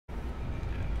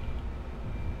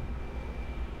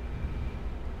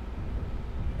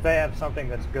if they have something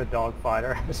that's a good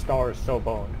dogfighter, the Star is so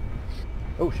boned.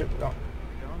 Oh shit, we're gone.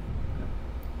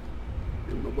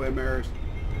 In the way, Maris.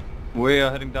 We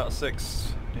are heading down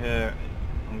 6. Yeah,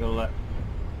 I'm gonna let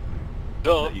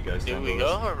you guys Did handle we this.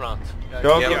 go or not?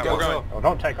 Go. Oh,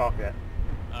 don't take off yet.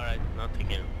 Alright, not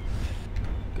taking.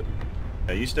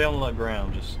 Yeah, you stay on the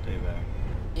ground, just stay back.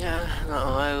 Yeah,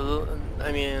 no,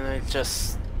 I mean, I'm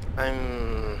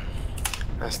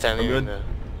standing I'm in good. the...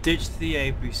 Ditch the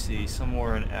APC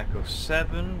somewhere in Echo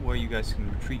 7 where you guys can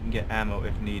retreat and get ammo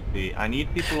if need be. I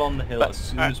need people on the hill as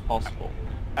soon as possible.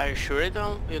 Are you sure you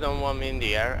don't want me in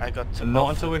the air? I got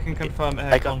Not until we can confirm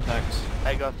air contacts.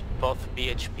 I got both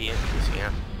BHP and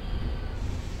PCM.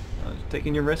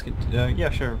 Taking your risk? Yeah,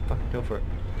 sure. Fucking go for it.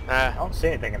 I don't see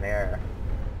anything in the air.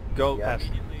 Go Yes.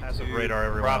 Passive radar,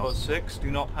 everyone Bravo else. 6, do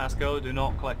not pass go, do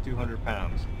not collect 200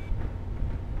 pounds.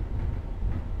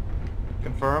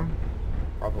 Confirm?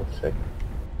 Bravo 6.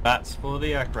 That's for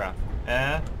the aircraft.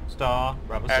 Air, Star,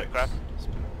 Bravo 6. Aircraft.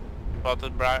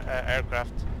 Spotted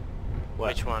aircraft. Where?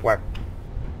 Which one? Where?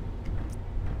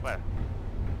 Where?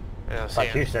 I don't see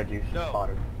Like you it. said, you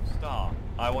spotted. Star,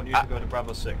 I want you to go to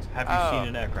Bravo 6. Have you seen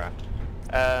an aircraft?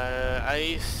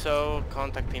 I saw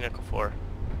contact in Echo 4.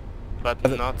 But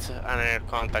not an air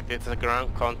contact, it's a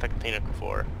ground contact in Echo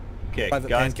 4. Okay, Private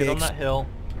guys, get on pancakes. that hill.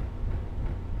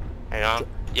 Hang on.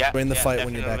 Yeah, Join the fight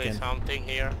when you're back definitely in. Something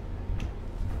here.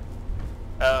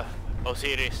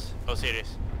 Osiris.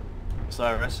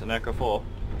 Cyrus and Echo 4.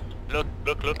 Look.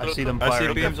 I see them I see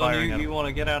firing. beams on firing you, at you want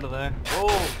to get out of there. Oh,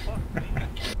 fuck me.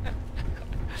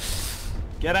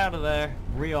 Get out of there.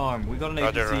 Rearm. We got an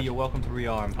Roger, APC, Roger. you're welcome to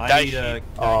rearm. I Daishi. need a...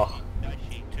 Oh,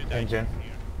 Daishi, two Daishi engine.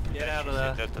 here. Get out of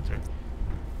there. Delta 3.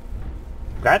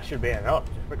 That should be enough.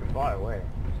 Just freaking fly away.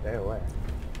 Stay away.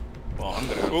 Well, I'm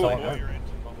gonna Ooh. go.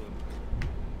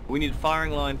 We need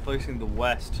firing line facing the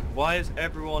west. Why is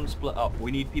everyone split up?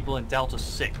 We need people in Delta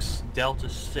 6. Delta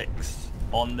 6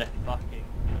 on the fucking...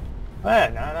 No.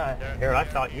 Here, I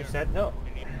thought you said no.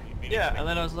 We need Yeah, to and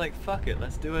then I was like, fuck it,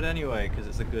 let's do it anyway, because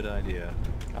it's a good idea.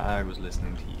 I was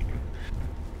listening to you.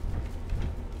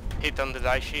 hit on the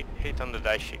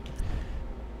Daishi.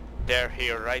 They're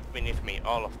here right beneath me,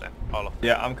 all of them.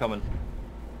 Yeah, I'm coming.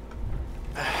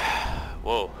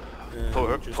 Whoa.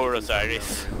 Poor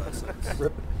Osiris.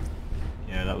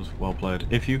 Yeah, that was well played.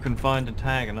 If you can find and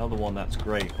tag another one, that's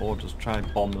great. Or just try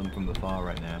and bomb them from the far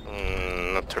right now.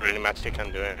 Not really much you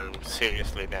can do, I'm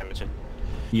seriously damaged.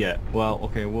 Yeah, well,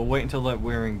 okay, we'll wait until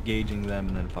we're engaging them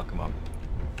and then fuck them up.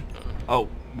 Oh,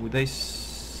 they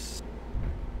still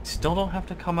don't have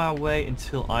to come our way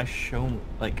until I show...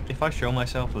 Like, if I show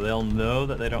myself, they'll know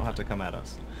that they don't have to come at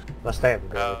us. Let's stay up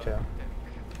there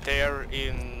too.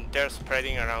 They're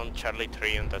spreading around Charlie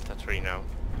 3 and Delta 3 now.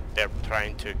 They're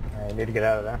trying to You need to get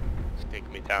out of there. stick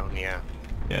me down, yeah.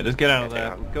 Yeah, just get out of Okay,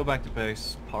 there, go back to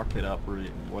base, park it up, or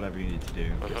whatever you need to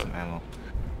do, get some ammo.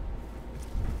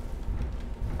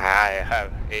 I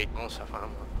have 8 ounces of ammo.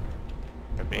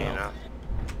 Could be Well. enough.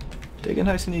 Take it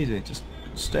nice and easy, just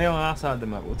stay on our side of the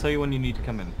map, we'll tell you when you need to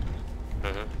come in.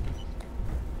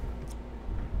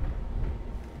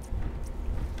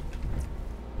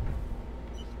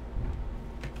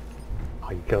 Oh,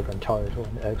 you killed the entire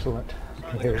one. Excellent.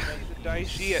 Here.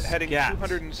 Daishi at heading Scats.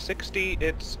 260.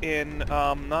 It's in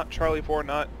not Charlie 4,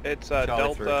 it's Charlie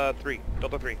Delta 3.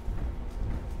 Delta 3.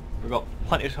 We've got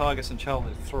plenty of targets in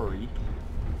Charlie 3.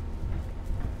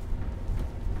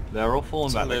 They're all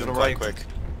falling back, they're Moving gonna quite right. quick.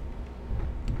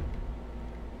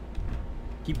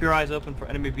 Keep your eyes open for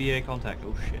enemy BA contact.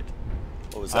 Oh shit.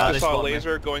 What was Ah, I they saw a spot me.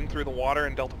 laser going through the water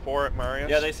in Delta 4 at Marius.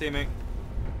 Yeah, they see me.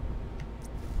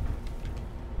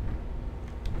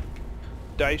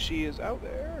 Daishi is out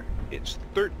there. It's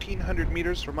 1,300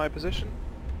 meters from my position.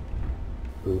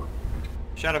 Ooh.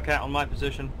 Shadowcat on my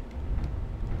position.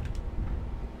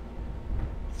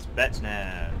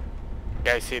 Spetsnaz.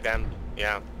 Yeah, I see them.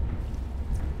 Yeah.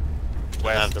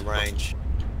 West. Have the range.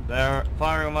 They're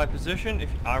firing on my position.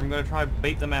 I'm gonna try and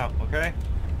bait them out, okay?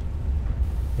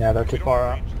 Yeah, they're We too don't far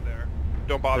have out. range there.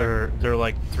 Don't bother. They're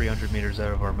like 300 meters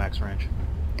out of our max range.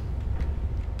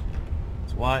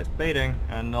 That's why it's baiting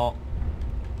and not...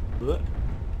 Blech.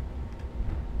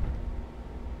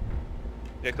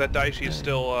 Yeah, 'cause that Daishi is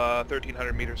still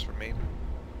 1,300 meters from me.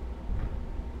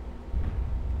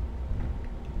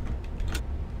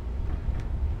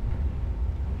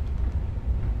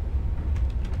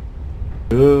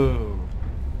 Ooh.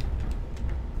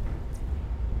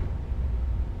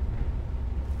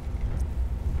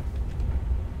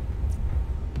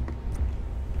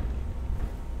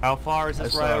 How far is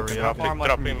this right open? How far am I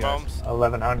from you Dropping guys? bombs.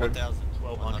 1100.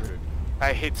 1,200.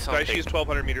 I hit something. Daishi is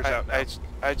 1,200 meters out now.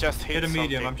 I just hit Hit a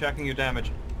medium, something. I'm checking your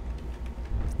damage.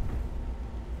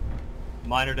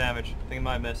 minor damage. I think I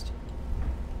might have missed.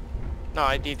 No,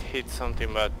 I did hit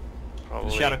something, but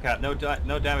probably... Shadowcat,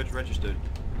 no damage registered.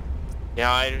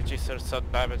 Yeah, I registered some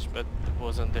damage, but it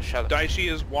wasn't the shadow. Daishi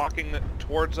is walking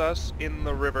towards us in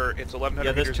the river. It's 1,100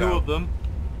 Yeah, there's meters two out. of them.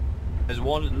 There's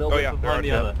one a little bit yeah, behind the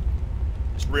there are other.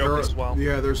 It's real as well.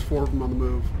 Yeah, there's 4 of them on the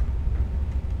move.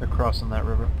 They're crossing that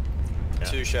river. Yeah.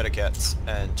 2 Shadowcats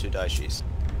and 2 Daishis.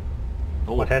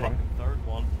 Oh, What heading? Third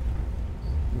one.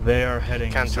 They are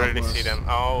heading Can't really southwest. see them.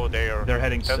 Oh, they are... They're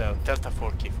heading south. Delta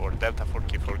 4 key 4, Delta 4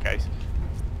 key 4, guys.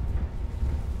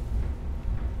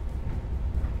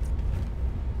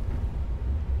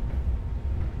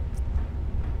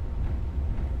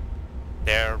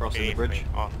 They're Crossing the bridge.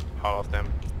 on all of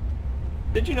them.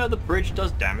 Did you know the bridge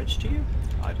does damage to you?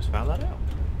 I just found that out.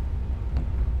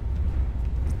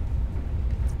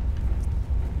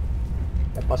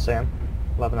 Yep, I see him.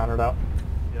 1100 out.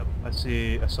 Yep.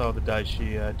 I saw the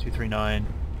Daishi 239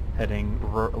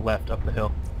 heading left up the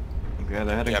hill. Okay,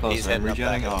 they're heading Yep, closer. he's heading up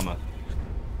Regenerating that hill. armor.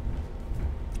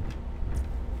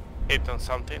 Hit on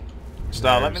something.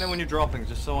 Star, let me know when you're dropping,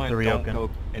 just so I The don't Ryokan. go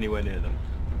anywhere near them.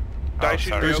 Daishi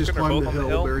sorry. and Daishi's Ryokan are climbing both the on the hill,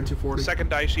 hill. bearing 240.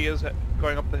 Second Daishi is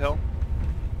going up the hill.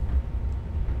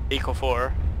 Eco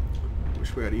 4.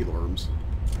 Wish we had E-Lorms.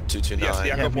 229. Yes, the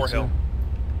Yeah, Echo me 4 too. hill.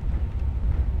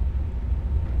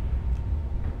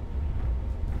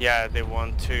 Yeah, they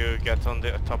want to get on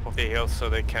the top of the hill so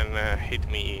they can hit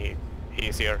me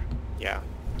easier. Yeah,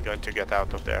 going to get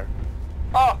out of there.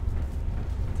 Oh!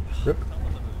 Rip.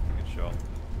 Good shot.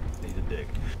 Need a dig.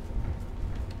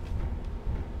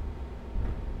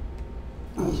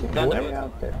 Way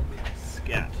out there.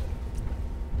 Scat.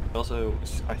 Also,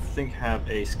 I think have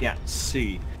a Scat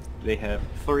C. They have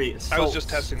 3 assaults. I was just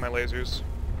testing my lasers.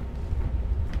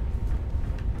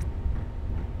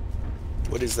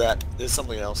 What is that? There's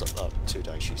something else up. Oh, 2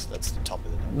 Daishis. That's the top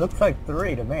of the number. Looks like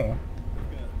 3 to me.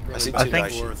 I see 2 I think-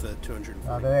 Daishi. Worth at 240.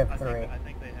 No, they have I 3.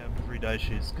 think they have 3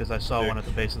 Daishis because I saw one at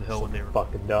the base of the hill when they were.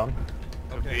 Fucking dumb.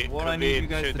 Okay, what I could need be you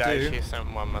guys 2 to do... Daishis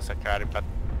and 1 Masakari, but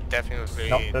definitely...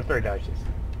 Nope, they're 3 Daishis.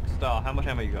 Star, how much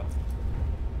ammo you got?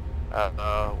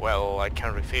 well, I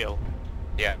can refill.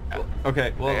 Yeah.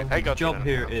 Okay, well, I the got job you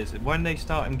here now. is when they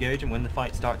start engaging, when the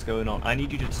fight starts going on, I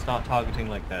need you to start targeting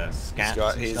like scats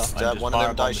and He's stuff, got and just one of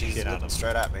them firebomb the Daishis shit out looking of them.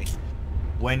 straight at me.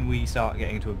 When we start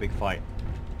getting into a big fight.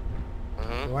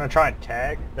 Mm-hmm. You want to try and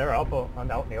tag? They're out in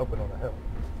the open on the hill.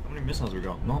 How many missiles we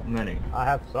got? Not many. I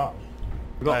have some.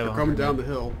 We got They're coming down the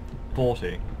hill.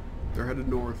 40. They're headed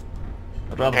north.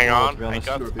 I'd rather Hang forward, on, to be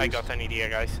I honest. got an idea,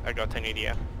 guys. I got an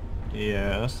idea.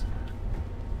 Yes.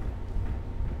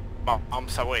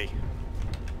 Bombs away.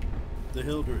 The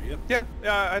hill group, yep.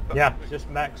 Yeah, I thought... Yeah, just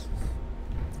max.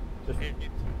 Just Hit it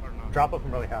or not? drop it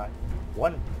from really high.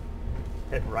 One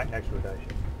hit right next to a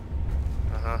Daishi.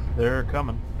 Uh-huh. They're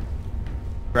coming.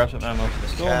 Grab some ammo. They're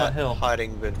still on that Cat hill.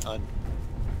 hiding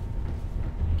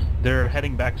They're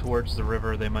heading back towards the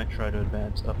river. They might try to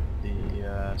advance up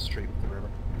the street with the river.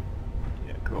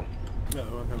 Yeah, cool. No,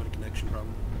 I'm having a connection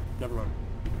problem. Never mind.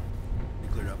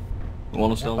 It cleared up.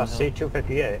 One is still I on the see hill.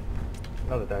 258.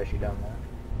 Another Daishi down there.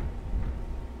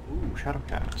 Ooh,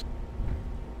 Shadowcat.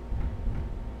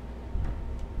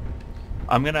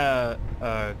 I'm gonna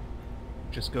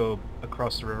just go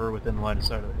across the river within the line of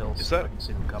sight of the hill Is so that... I can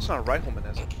see them coming. It's not a rifleman,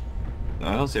 is it? No,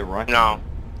 I don't see it right. No.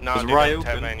 No, Is they Rye don't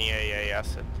have open? any AA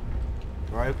asset.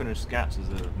 Right open and scats is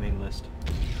the main list.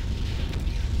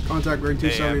 Contact bearing They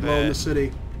 270 have, low in uh, the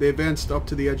city. They advanced up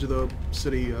to the edge of the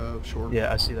city shore.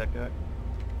 Yeah, I see that guy.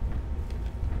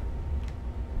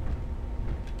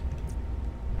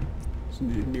 It's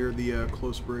near the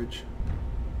close bridge.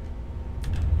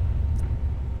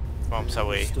 Bombs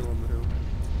away. Still on the hill.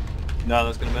 No,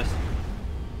 that's gonna miss.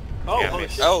 Oh, Yeah, holy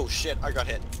miss. shit. Oh shit, I got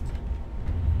hit.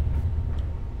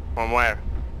 From where?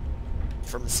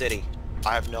 From the city.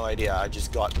 I have no idea, I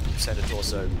just got sent a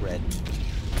torso red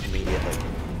immediately.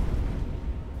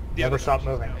 Never stop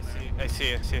moving. I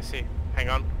see. Hang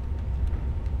on.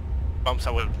 Bombs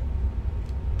away.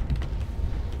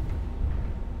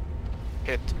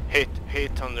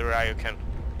 Hit on the Ryokan.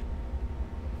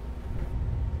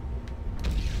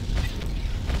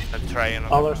 I'll try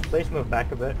another. Others, please move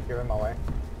back a bit. You're in my way.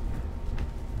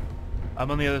 I'm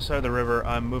on the other side of the river.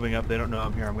 I'm moving up. They don't know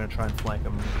I'm here. I'm gonna try and flank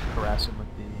them, harass them with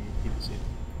the PPC.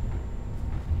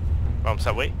 Bombs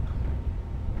away.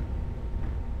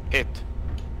 Hit.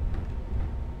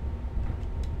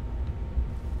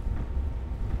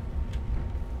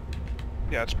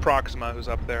 Yeah, it's Proxima who's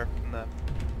up there, and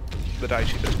the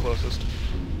Daishi that's closest.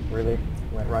 Really?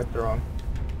 Went right through him.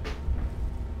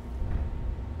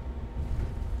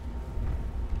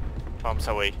 Bombs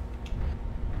away.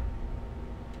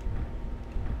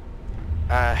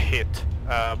 hit,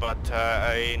 but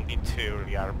I need to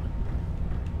rearm.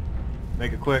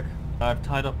 Make it quick. I've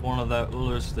tied up one of the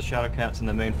lulz, the shadow cats, and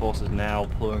the main force is now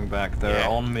pulling back. They're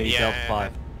on me, Delta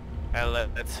 5.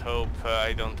 Let's hope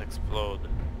I don't explode.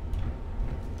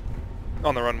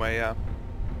 On the runway, yeah.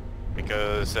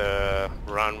 Because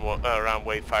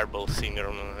runway fireball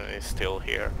syndrome is still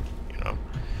here, you know.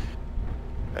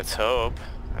 Let's hope.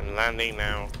 I'm landing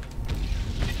now.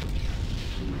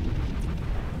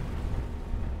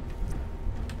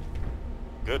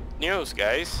 Good news,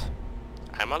 guys.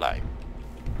 I'm alive.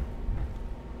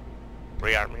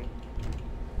 Rearming.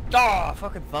 Ah,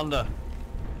 fucking thunder.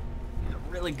 A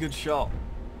really good shot.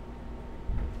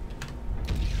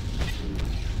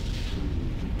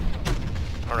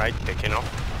 Alright, taking off.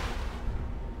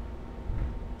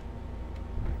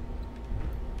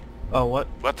 Oh, what?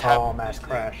 What Oh, happened? mass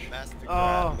crash.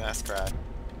 Mass crash.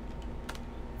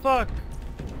 Fuck!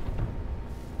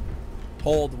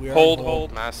 Hold, we are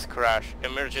Hold. Mass crash.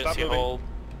 Emergency moving. hold.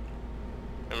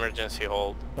 Emergency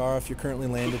hold. Star, if you're currently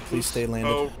landed, please stay landed.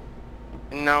 Oh,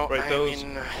 No, Right, those-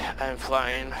 I'm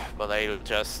flying, but I'll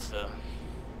just...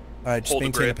 Alright, just hold the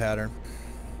maintain a grid. pattern.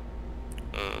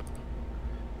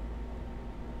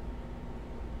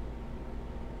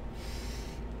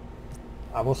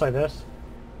 I will say this.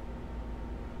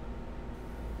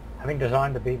 Having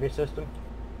designed the BV system,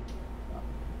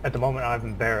 at the moment I'm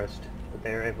embarrassed that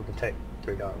they are able to take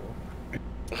 3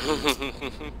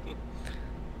 Daishis.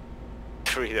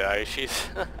 3 Daishis.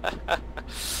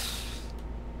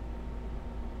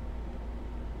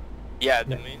 Yeah,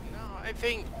 no, I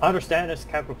think... I understand it's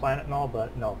capital planet and all,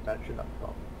 but no, that should not be a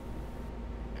problem.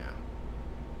 Yeah.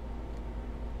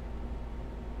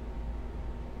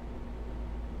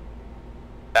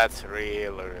 That's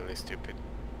really stupid.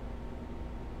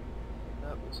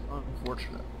 That was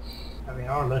unfortunate. I mean,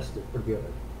 our list is pretty good,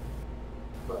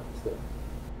 but still.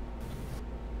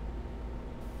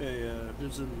 Hey,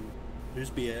 here's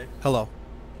BA. Hello.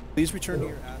 Please return to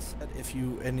your asset if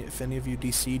any of you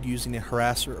DC'd using a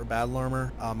harasser or battle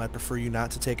armor. I prefer you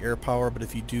not to take air power, but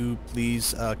if you do,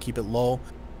 please keep it low.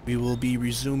 We will be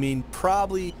resuming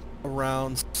probably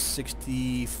around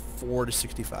 64 to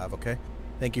 65, okay?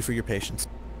 Thank you for your patience.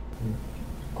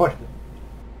 Question.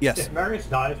 Yes. If Marius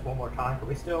dies one more time, can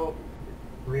we still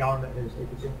rearm his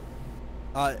APC?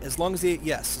 As long as the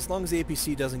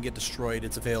APC doesn't get destroyed,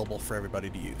 it's available for everybody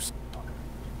to use.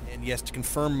 And yes, to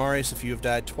confirm, Marius, if you have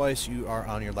died twice, you are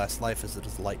on your last life, as it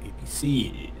is a light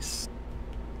APC. Yes.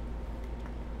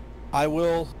 I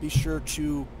will be sure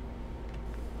to,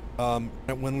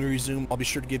 when we resume, I'll be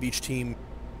sure to give each team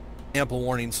ample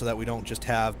warning so that we don't just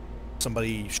have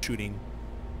somebody shooting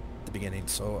at the beginning.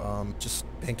 So just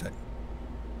hang tight.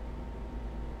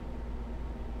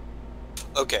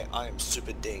 Okay, I am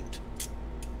super dinged.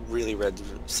 Really red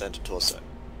center torso.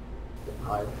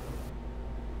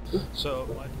 So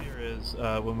my fear is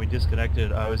when we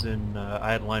disconnected,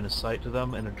 I had line of sight to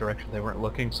them in a direction they weren't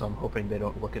looking, so I'm hoping they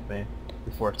don't look at me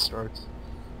before it starts.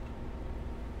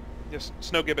 yes,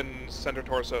 Snow Gibbon's center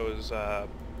torso is at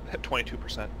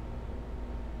 22%.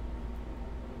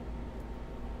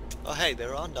 Oh hey,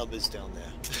 there are numbers down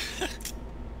there.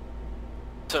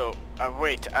 So,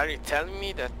 wait, are you telling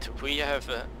me that we have...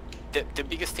 the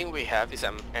biggest thing we have is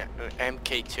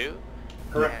MKII?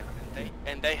 Correct.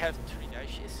 And they have 3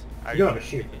 Daishis? You have a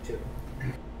Shiva too.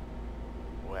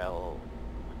 Well...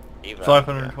 Even,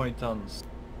 520 tons.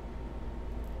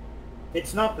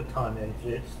 It's not the tonnage,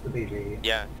 it's the BV.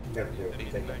 Yeah. Never do it.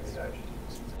 Take that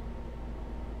Daishis.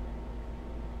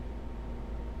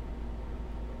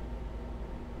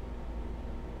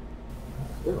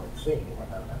 Still don't see anyone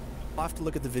down there. I'll have to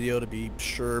look at the video to be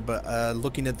sure, but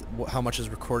looking at how much is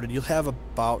recorded, you'll have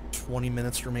about 20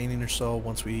 minutes remaining or so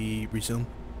once we resume.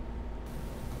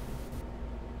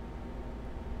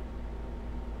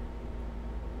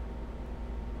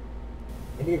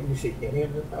 Any of you see any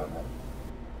of them down there?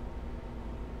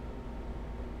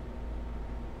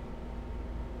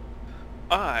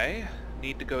 I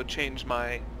need to go change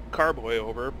my carboy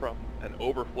over from an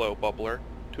overflow bubbler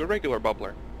to a regular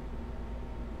bubbler.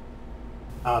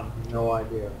 I have no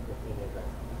idea if any of that.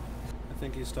 I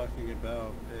think he's talking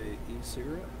about a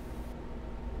e-cigarette.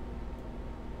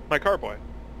 My carboy.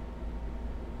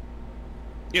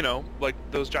 You know, like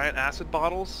those giant acid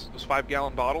bottles, those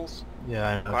 5-gallon bottles, Yeah,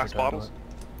 I know. glass bottles.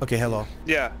 Okay, hello.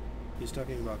 Yeah. He's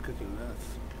talking about cooking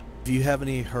meth. If you have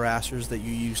any harassers that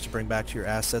you use to bring back to your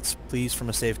assets, please, from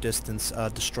a safe distance,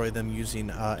 destroy them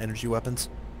using energy weapons.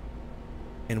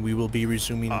 And we will be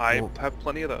resuming I have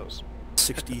plenty of those.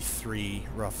 63,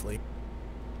 roughly.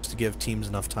 to give teams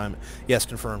enough time. Yes,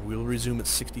 confirmed. We will resume at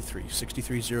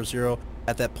 6300.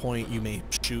 At that point, you may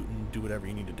shoot and do whatever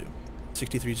you need to do.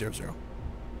 6300.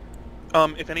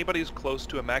 If anybody's close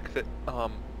to a mech that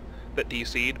that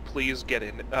DC'd, please get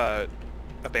in,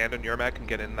 abandon your mech and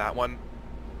get in that one,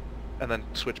 and then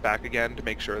switch back again to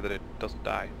make sure that it doesn't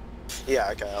die. Yeah,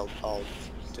 okay, I'll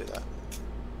do that.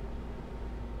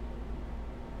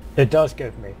 It does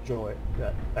give me joy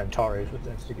that Antares was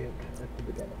instigated at the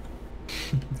beginning.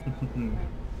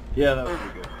 Yeah, that would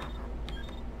be good.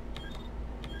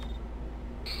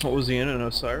 What was he in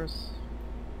Osiris?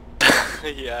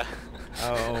 Yeah.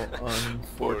 How Poor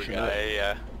unfortunate. guy,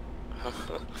 yeah.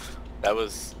 That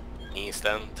was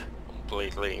instant.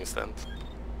 Completely instant.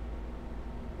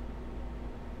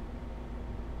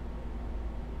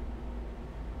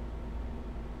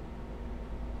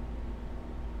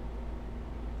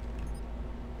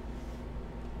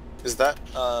 Is that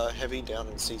heavy down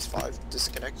in C5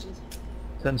 disconnected?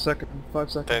 10 seconds, 5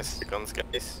 10 seconds. seconds,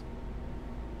 guys.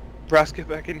 Brass, get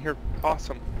back in here.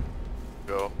 Awesome.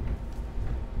 Go.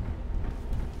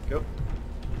 Go.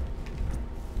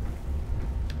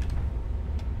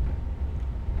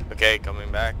 Okay,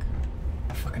 coming back.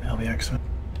 Fucking hell, the accent.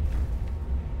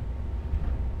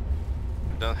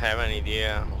 Don't have any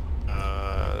idea.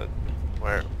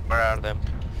 Where are them?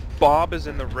 Bob is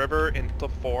in the river in Delta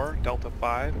 4, Delta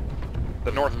 5,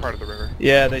 the north part of the river.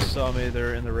 Yeah, they saw me.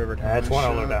 They're in the river. That's one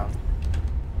over down.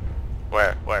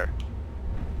 Where? Where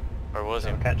was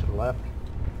he? Cat to the left.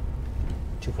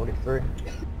 243.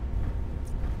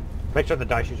 Make sure the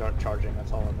Daishis aren't charging,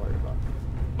 that's all I'm worried about.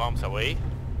 Bombs away?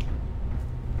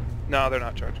 No, they're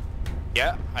not charged.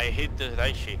 Yeah, I hit the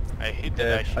Daishi. I hit the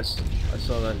Yeah, Daishi. I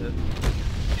saw that hit.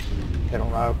 Hit on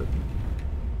Robert.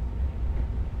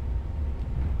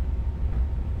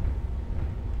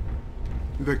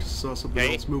 Victor saw something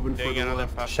Okay, else moving doing further another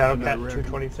left. fast Shadow in that Cat direction.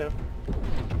 222.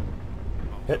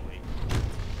 bombs Hit. away.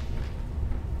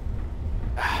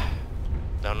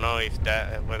 Don't know if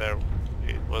that whether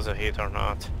it was a hit or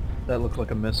not. That looked like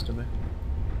a miss to me.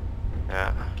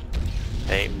 Yeah.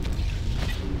 Hey,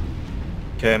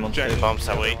 Okay, I'm on Jack- stage. bombs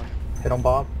away. Hit on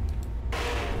Bob.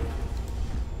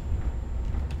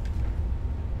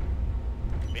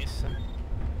 Miss.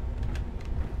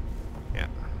 Yeah.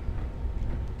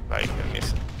 Like a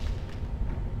miss.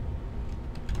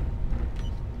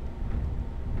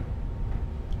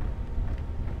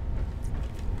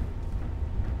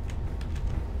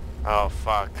 Oh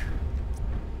fuck.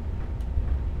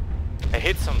 I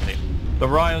hit something. The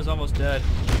Ryo's almost dead.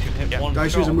 You can hit Yeah. one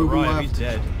Daishi's shot on the moving Ryo, left. he's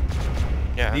dead.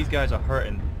 Yeah. These guys are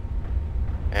hurting.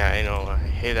 Yeah, I know. I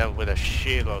hit him with a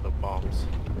shitload of bombs.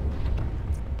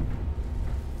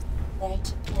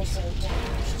 Right torso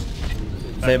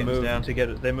damaged. They Seconds moved down. to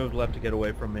get. They moved left to get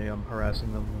away from me. I'm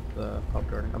harassing them with pop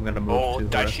darting. I'm gonna move Oh, to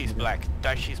harass Daishi's them. black.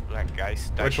 Daishi's black,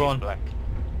 guys. Which Daishi's one? black.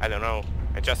 I don't know.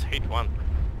 I just hit one.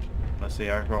 Let's see,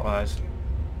 I've got eyes.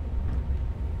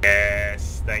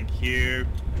 Yes, thank you.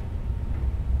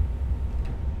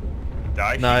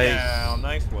 Daishi Nice. down,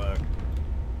 nice work.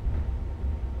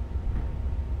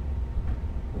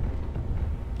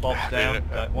 Bob's down,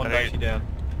 one Daishi down.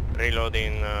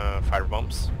 Reloading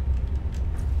firebombs.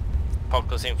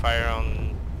 Focusing fire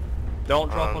on... Don't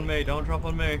drop on me, don't drop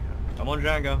on me. I'm on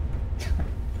Django.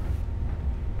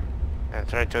 and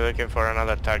try to looking for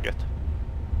another target.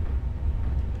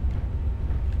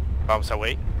 Bombs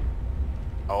away.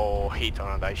 Oh, hit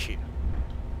on a Daishi.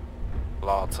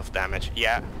 Lots of damage.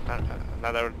 Yeah,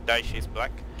 another Daishi is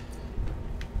black.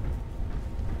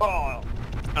 Oh,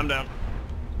 I'm down.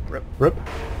 Rip.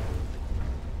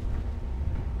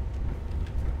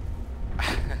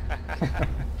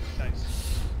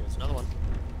 Nice. Here's another one.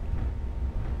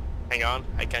 Hang on,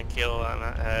 I can kill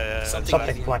Something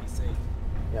Something flank.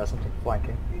 Yeah, something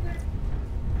flanking.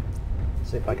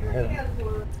 See if I can hit him.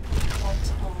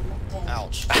 Right arm damaged.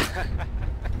 Ouch.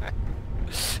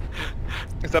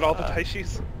 Is that all the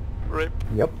Daishis? Rip.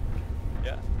 Yep.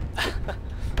 Yeah.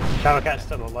 Shadow Cat's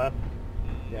to the left.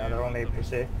 Yeah, they're on the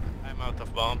APC. I'm out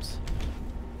of bombs.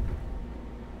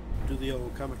 Do the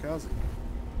old kamikaze.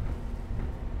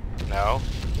 No.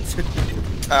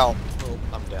 Ow. Oh,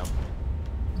 I'm down.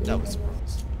 That was a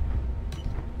surprise.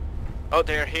 Oh,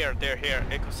 they're here. They're here.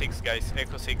 Echo 6, guys.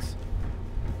 Echo 6.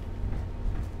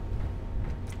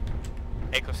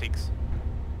 Echo 6.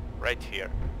 Right here.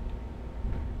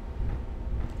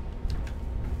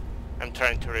 I'm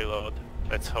trying to reload.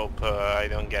 Let's hope I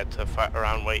don't get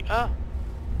around way. Ah!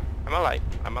 I'm alive.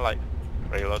 I'm alive.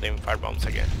 Reloading firebombs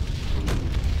again.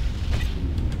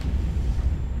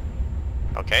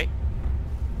 Okay.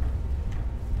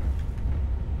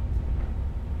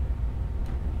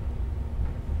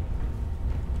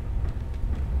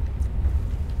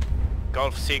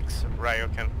 Golf 6,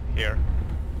 Ryokan here.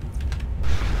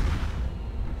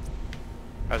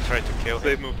 I'll try to kill him.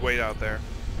 They've moved way out there.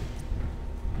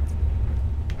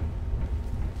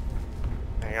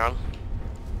 Hang on.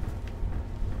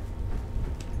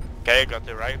 Okay, I got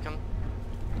the Ryokan.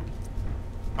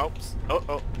 Oops.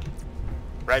 Oh.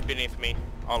 Right beneath me,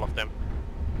 all of them.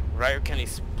 Ryokan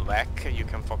is black, you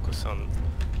can focus on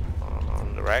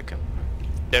the Ryokan.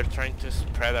 They're trying to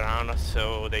spread around us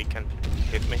so they can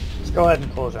hit me. Let's go ahead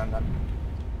and close in then.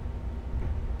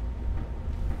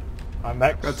 I'm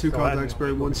back. Got 2 contacts,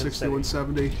 buried 160,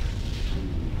 170.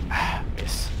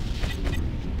 Miss.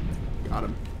 Got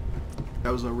him.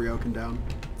 That was a Ryokan down.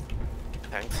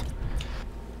 Thanks.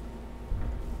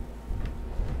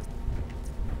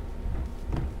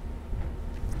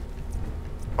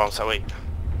 Bombs away.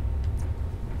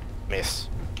 Miss.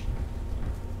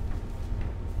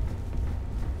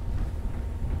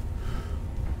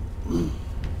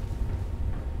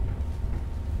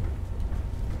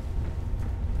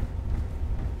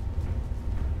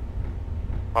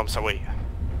 Bombs away.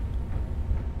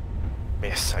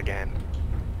 Miss again.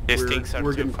 These things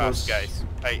are too fast, guys.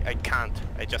 I can't.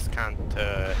 I just can't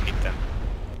hit them.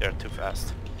 They're too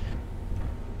fast.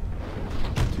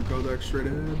 2 contacts straight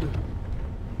ahead.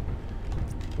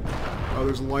 Oh,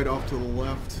 there's a light off to the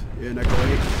left in Echo 8.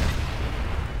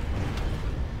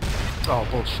 Oh,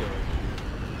 bullshit.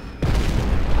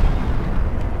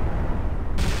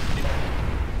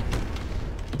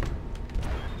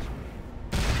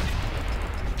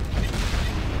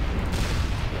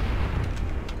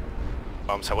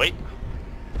 Bombs away.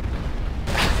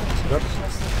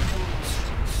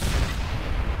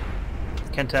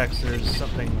 Kentax, there's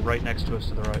something right next to us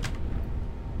to the right.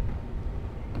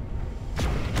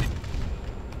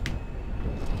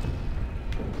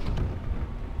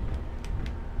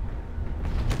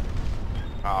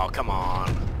 Oh, come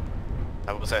on.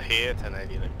 That was a hit and I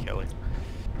didn't kill it.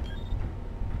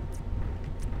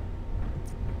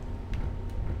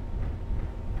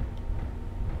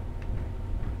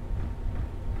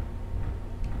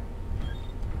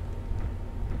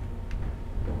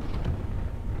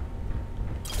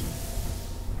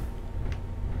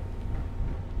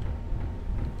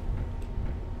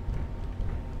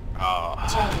 Oh.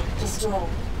 Target destroyed.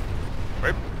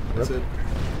 Rip. That's it.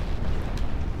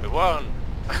 We won.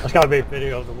 That's gotta be a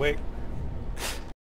video of the week.